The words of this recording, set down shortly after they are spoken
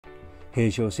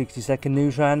Here's your 60-second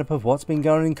news roundup of what's been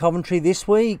going on in Coventry this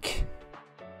week.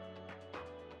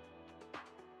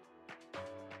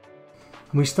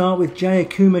 And we start with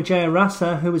Jayakumar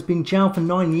Jayarasa, who has been jailed for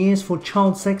 9 years for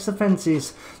child sex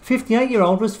offences. The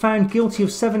 58-year-old was found guilty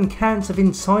of 7 counts of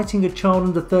inciting a child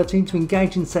under 13 to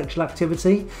engage in sexual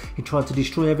activity. He tried to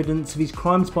destroy evidence of his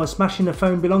crimes by smashing a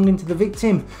phone belonging to the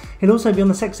victim. He'll also be on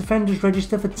the sex offenders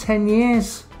register for 10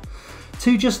 years.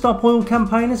 2 Just Stop Oil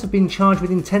campaigners have been charged with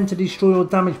intent to destroy or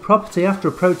damage property after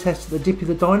a protest at the Dippy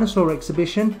the Dinosaur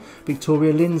exhibition.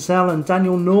 Victoria Lindsell and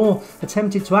Daniel Knorr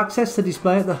attempted to access the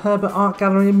display at the Herbert Art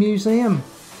Gallery and Museum.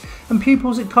 And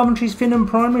pupils at Coventry's Finham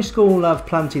Primary School have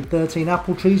planted 13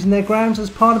 apple trees in their grounds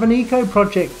as part of an eco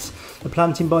project. The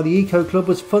planting by the Eco Club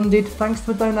was funded thanks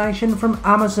to a donation from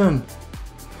Amazon.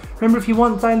 Remember, if you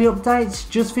want daily updates,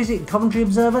 just visit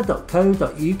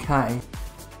coventryobserver.co.uk.